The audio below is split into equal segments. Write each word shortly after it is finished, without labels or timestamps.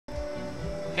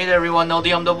Hey there everyone,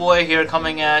 NoDM the boy here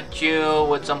coming at you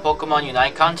with some Pokemon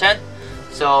Unite content.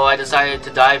 So I decided to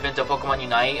dive into Pokemon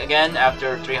Unite again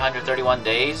after 331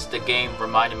 days. The game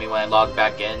reminded me when I logged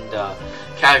back in to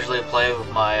casually play with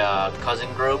my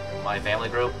cousin group, my family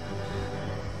group.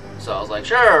 So I was like,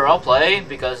 sure, I'll play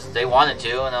because they wanted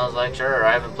to, and I was like, sure,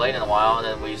 I haven't played in a while, and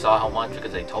then we saw how much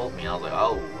because they told me, and I was like,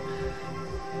 oh.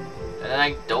 And then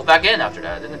I dove back in after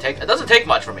that. It doesn't take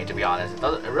much for me, to be honest.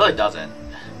 It really doesn't.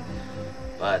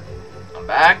 But I'm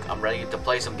back. I'm ready to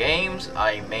play some games.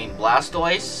 I main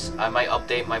Blastoise. I might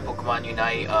update my Pokemon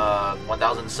Unite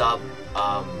 1000 sub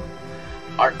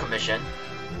art commission.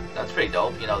 That's pretty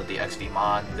dope. You know, the XD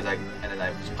mod and then I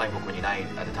was playing Pokemon Unite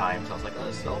at the time, so I was like, oh,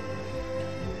 this is dope.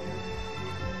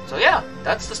 So yeah,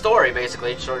 that's the story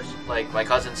basically. Sort of like my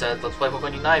cousin said, let's play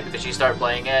Pokemon Unite because she started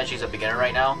playing it. She's a beginner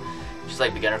right now. She's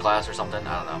like beginner class or something.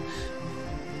 I don't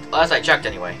know. Last I checked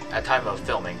anyway, at time of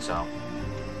filming. So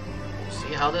we'll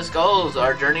see how this goes.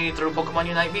 Our journey through Pokemon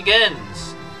Unite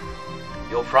begins.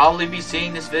 You'll probably be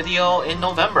seeing this video in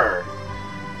November.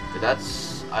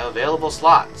 That's available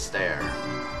slots there.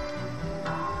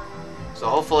 So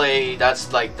hopefully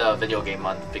that's like the video game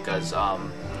month because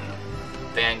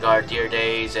Vanguard, Deer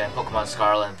Days, and Pokemon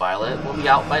Scarlet and Violet will be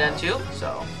out by then too.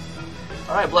 So,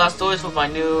 alright, Blastoise with my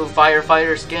new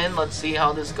Firefighter skin. Let's see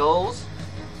how this goes.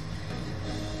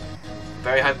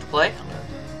 Very hyped to play. I'm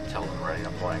gonna tell them already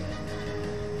I'm playing.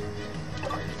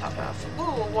 Top half.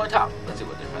 Ooh, I'm going top. Let's see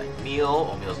what they're playing. Mew.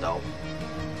 Oh, Mew's dope.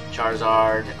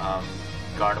 Charizard,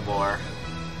 Gardevoir,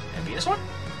 and Venusaur.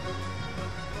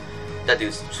 That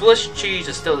dude's Swiss cheese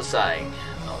is still deciding.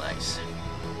 Oh, nice.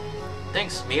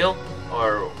 Thanks, Mew.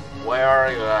 Or where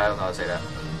are you? I don't know how to say that.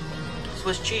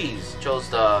 Swiss cheese chose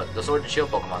the Sword and Shield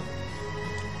Pokemon.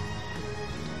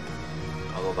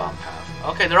 I'll go Bomb Path.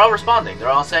 Okay, they're all responding. They're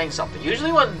all saying something.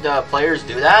 Usually when the players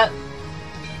do that,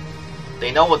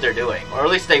 they know what they're doing, or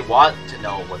at least they want to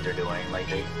know what they're doing. Like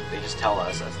they just tell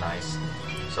us. That's nice.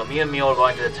 So me and Mew are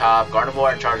going to the top.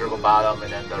 Gardevoir and Charizard go bottom,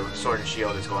 and then the Sword and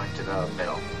Shield is going to the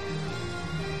middle.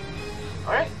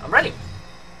 All right, I'm ready.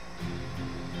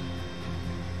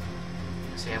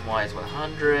 Samwise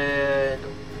 100,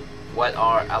 What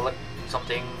are Alec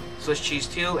something, Swiss Cheese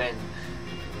 2, and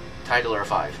Titler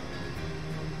 5.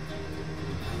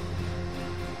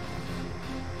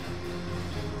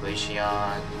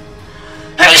 Glaceon.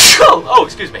 Oh,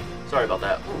 excuse me. Sorry about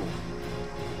that. Ooh.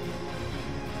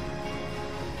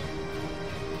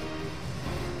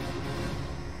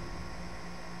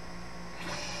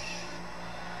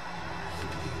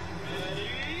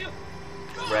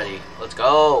 Ready. Let's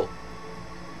go.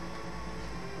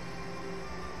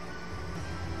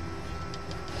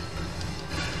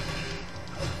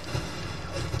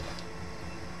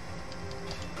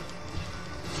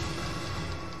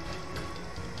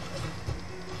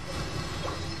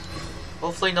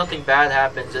 Hopefully nothing bad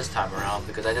happens this time around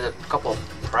because I did a couple of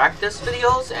practice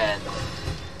videos and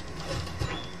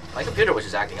my computer was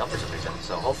just acting up for some reason,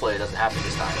 so hopefully it doesn't happen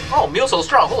this time. Oh, Mew's so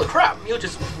strong! Holy crap! Mew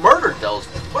just murdered those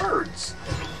birds!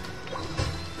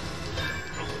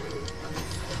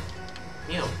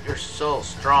 Mew, you're so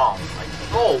strong. Like,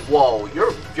 oh, whoa,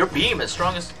 your beam is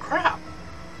strong as crap.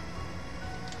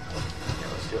 Yeah,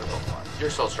 let's do it, Pokemon. You're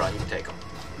so strong, you can take them.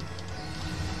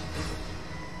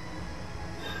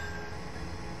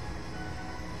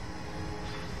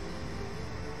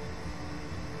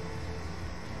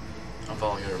 I'm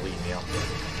following your lead, Mew.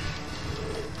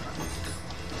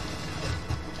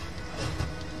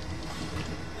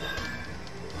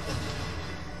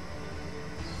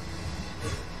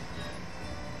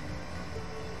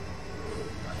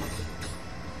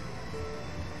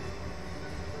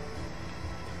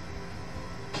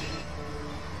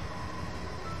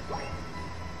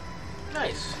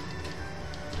 Nice.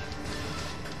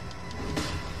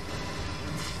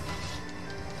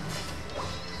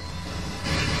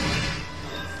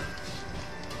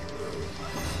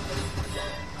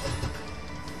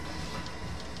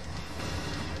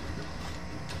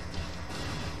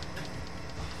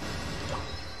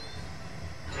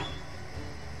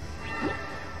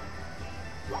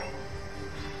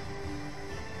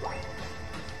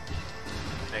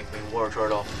 Make me War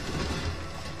Turtle.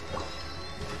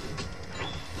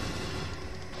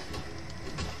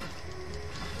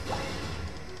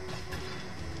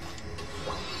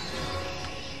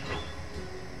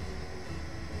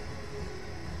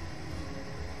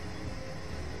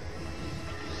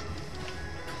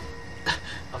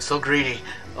 I'm so greedy.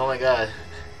 Oh my god.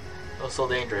 That was so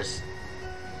dangerous.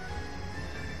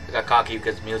 I got cocky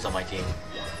because Mew's on my team.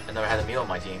 I never had a Mew on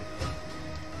my team.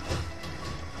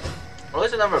 Or at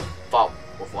least I never fought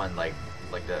with one like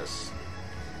this.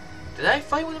 Did I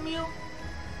fight with a Mew?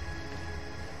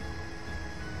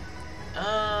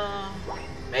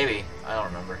 Maybe. I don't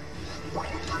remember.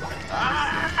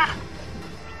 Ah!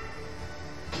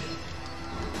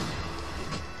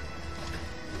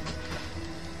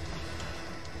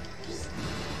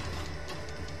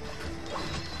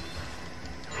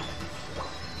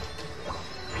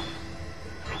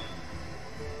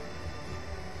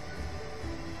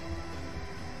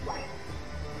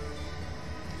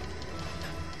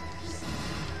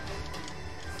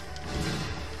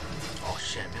 Oh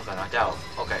shit, Mew got knocked out.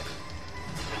 Okay.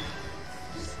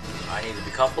 I need to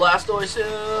become Blastoise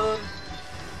soon!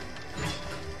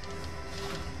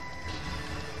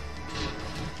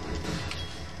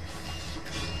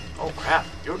 Oh crap,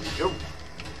 you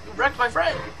wrecked my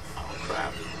friend! Oh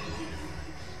crap.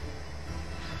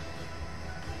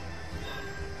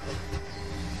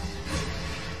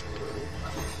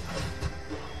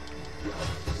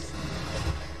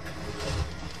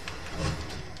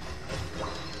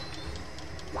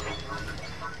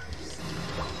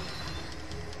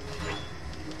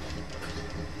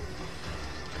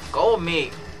 Go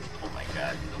me! Oh my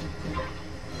god.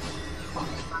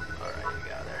 Alright, we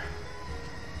got there.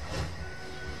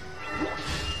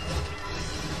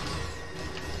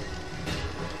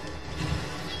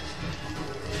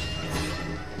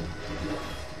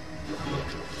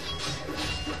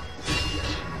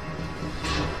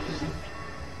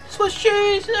 Swiss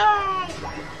cheese! No!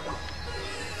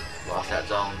 Lost that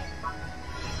zone.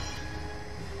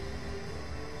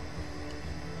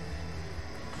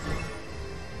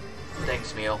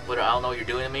 Thanks, Mew. I don't know what you're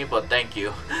doing to me, but thank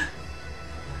you.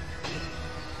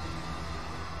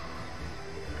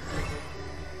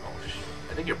 Oh, shit.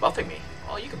 I think you're buffing me.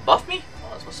 Oh, you can buff me? Oh,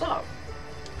 that's what's up.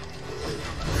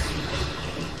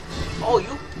 Oh,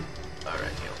 you...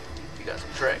 Alright, Mew. You got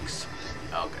some tricks.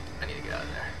 Okay, I need to get out of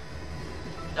there.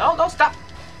 No, don't stop!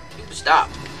 You stop!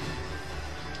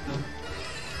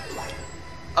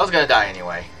 I was gonna die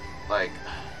anyway. Like...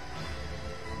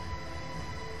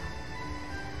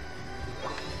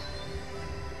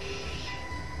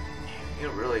 You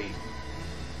really...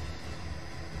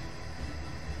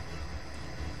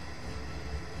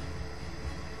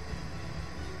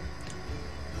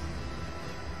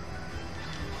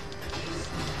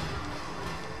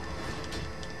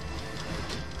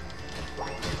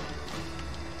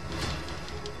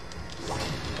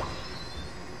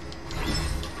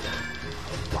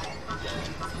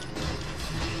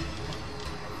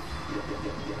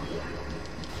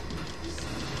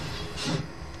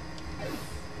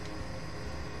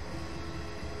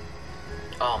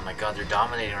 Oh my god, they're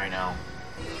dominating right now.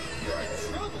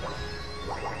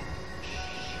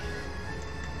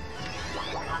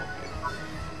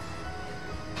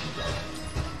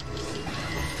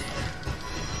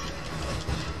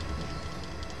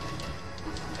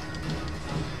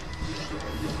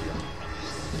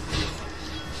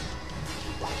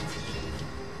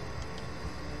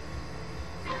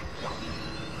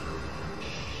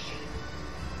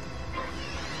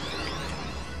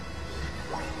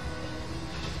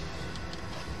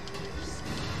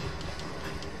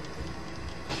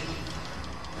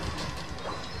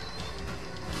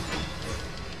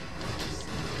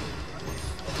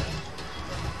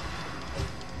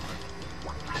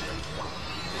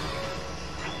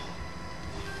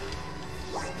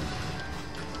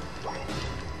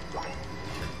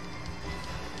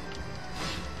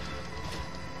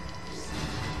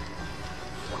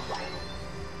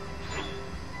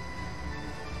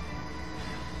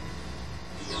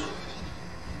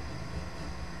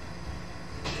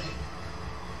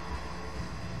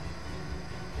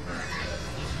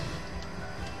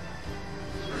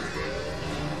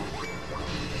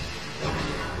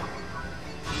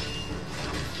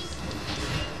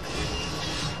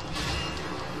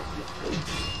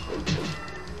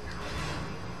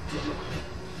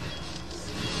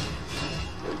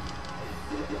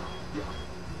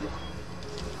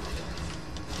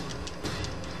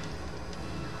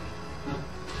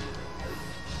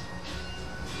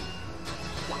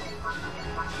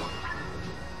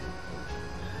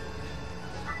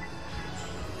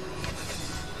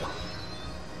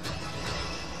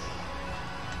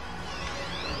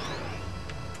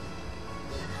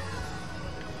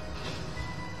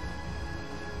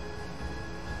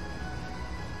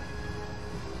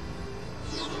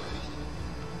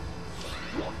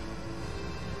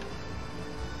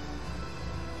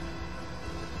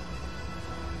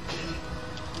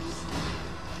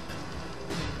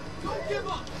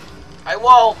 I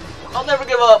won't. I'll never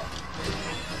give up.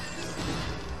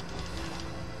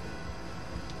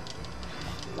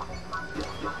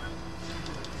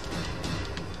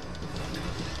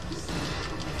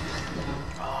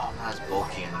 Oh not as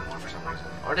bulky anymore for some reason.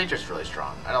 Or are they just really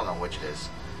strong? I don't know which it is.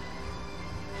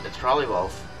 It's probably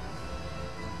both.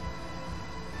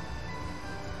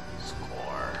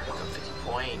 Score. Got 50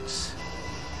 points.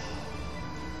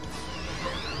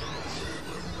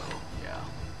 Yeah.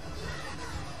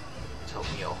 Let's hope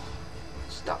Mew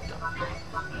stop them.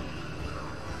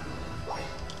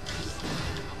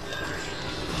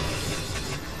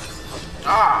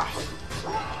 Ah!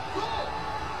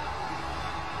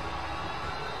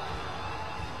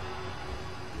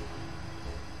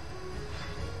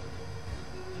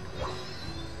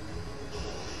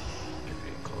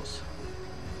 Getting close.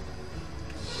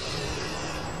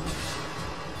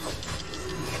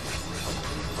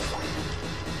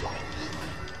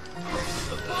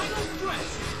 The final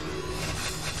stretch.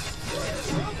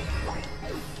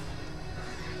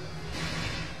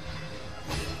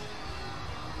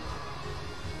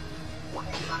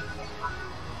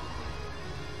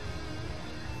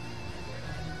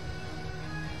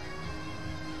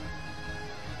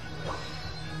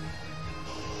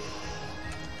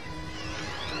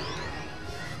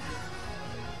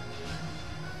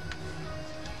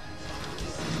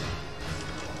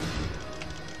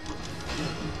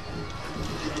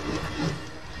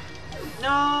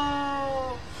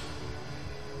 No!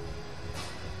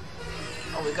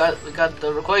 Oh, we got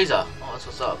the Rayquaza. Oh, that's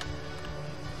what's up.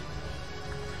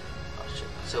 Oh shit,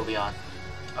 Sylveon.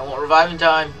 I want reviving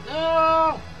time.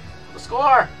 No! The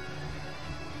score!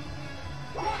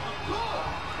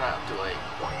 Crap, too late.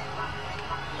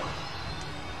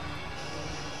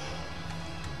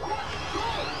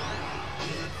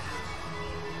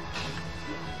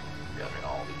 Gathering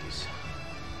all these.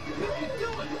 You can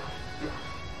do it.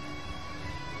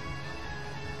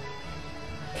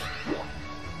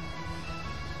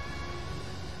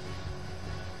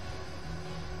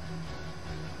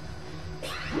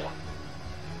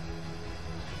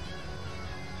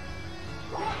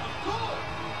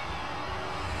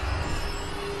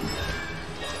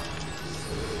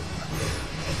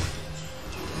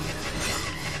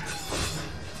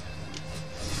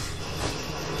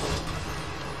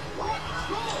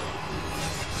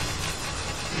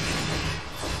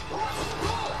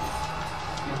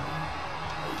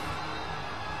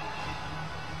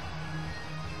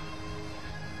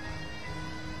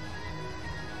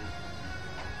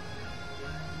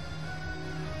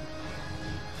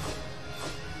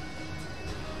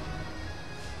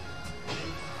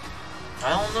 I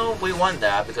don't know if we won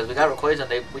that because we got Rayquaza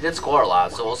and we did score a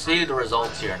lot, so we'll see the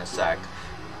results here in a sec.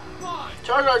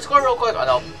 Charizard, score real quick! Oh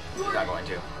no, we're not going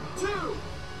to. 2,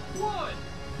 1.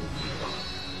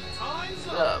 Time's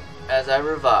up. As I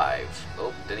revive.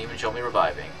 Oh, didn't even show me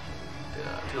reviving.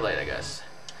 Too late, I guess.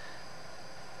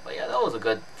 But yeah, that was a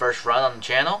good first run on the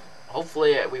channel.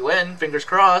 Hopefully we win, fingers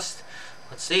crossed.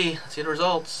 Let's see the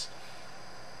results.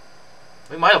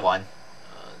 We might have won.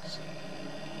 Let's see.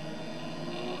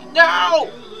 No!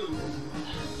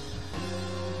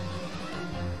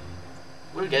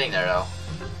 We're getting there though.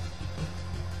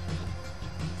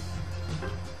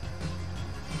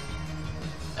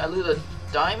 I lose a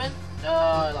diamond? No,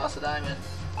 I lost a diamond.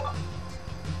 Alright,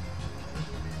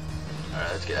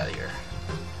 let's get out of here.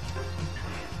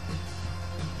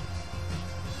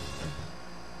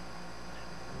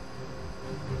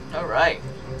 Alright.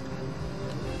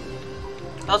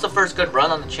 That was the first good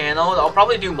run on the channel. I'll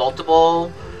probably do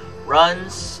multiple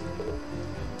runs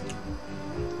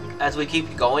as we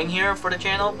keep going here for the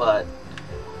channel, but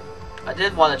I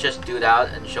did want to just do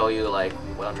that and show you like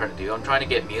what I'm trying to do. I'm trying to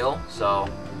get Mew, so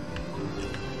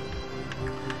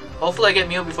hopefully I get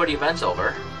Mew before the event's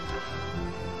over.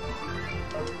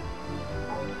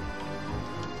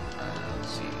 Let's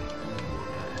see.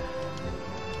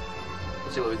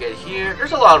 Let's see what we get here.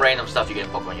 There's a lot of random stuff you get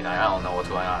in Pokemon Unite. I don't know what's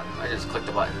going on. I just click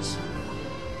the buttons.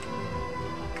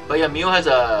 But yeah, Mew has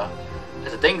a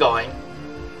thing going.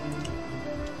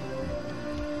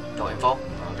 No info?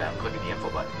 Okay, I'm clicking the info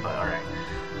button, but alright.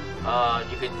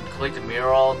 You can complete the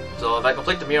mural. So if I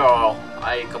complete the mural,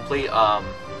 I complete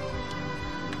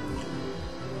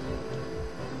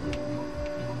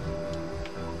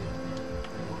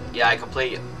yeah, I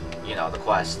complete, you know, the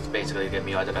quest basically to get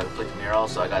Mew. I gotta complete the mural,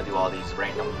 so I gotta do all these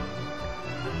random.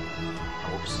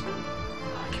 Oops,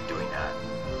 I keep doing that.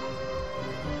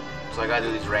 So I gotta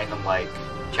do these random like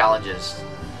challenges.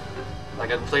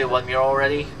 Like I completed one mural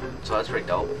already, so that's pretty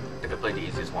dope. I completed the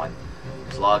easiest one.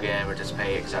 Just log in,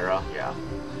 participate, etc. Yeah.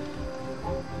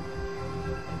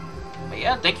 But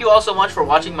yeah, thank you all so much for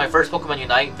watching my first Pokemon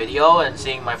Unite video and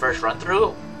seeing my first run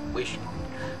through.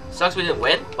 Sucks we didn't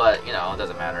win, but you know, it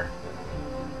doesn't matter.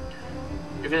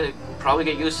 You're gonna probably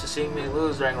get used to seeing me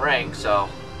lose during rank, so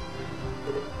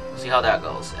see how that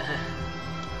goes.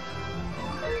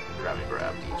 Let me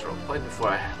grab these real quick before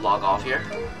I log off here.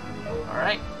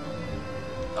 Alright.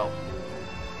 Oh.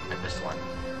 I missed one.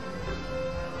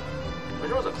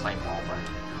 There was a claymore, but...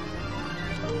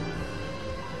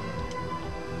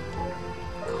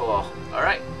 Cool.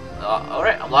 Alright.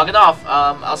 Alright, I'm logging off.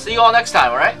 I'll see you all next time,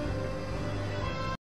 alright?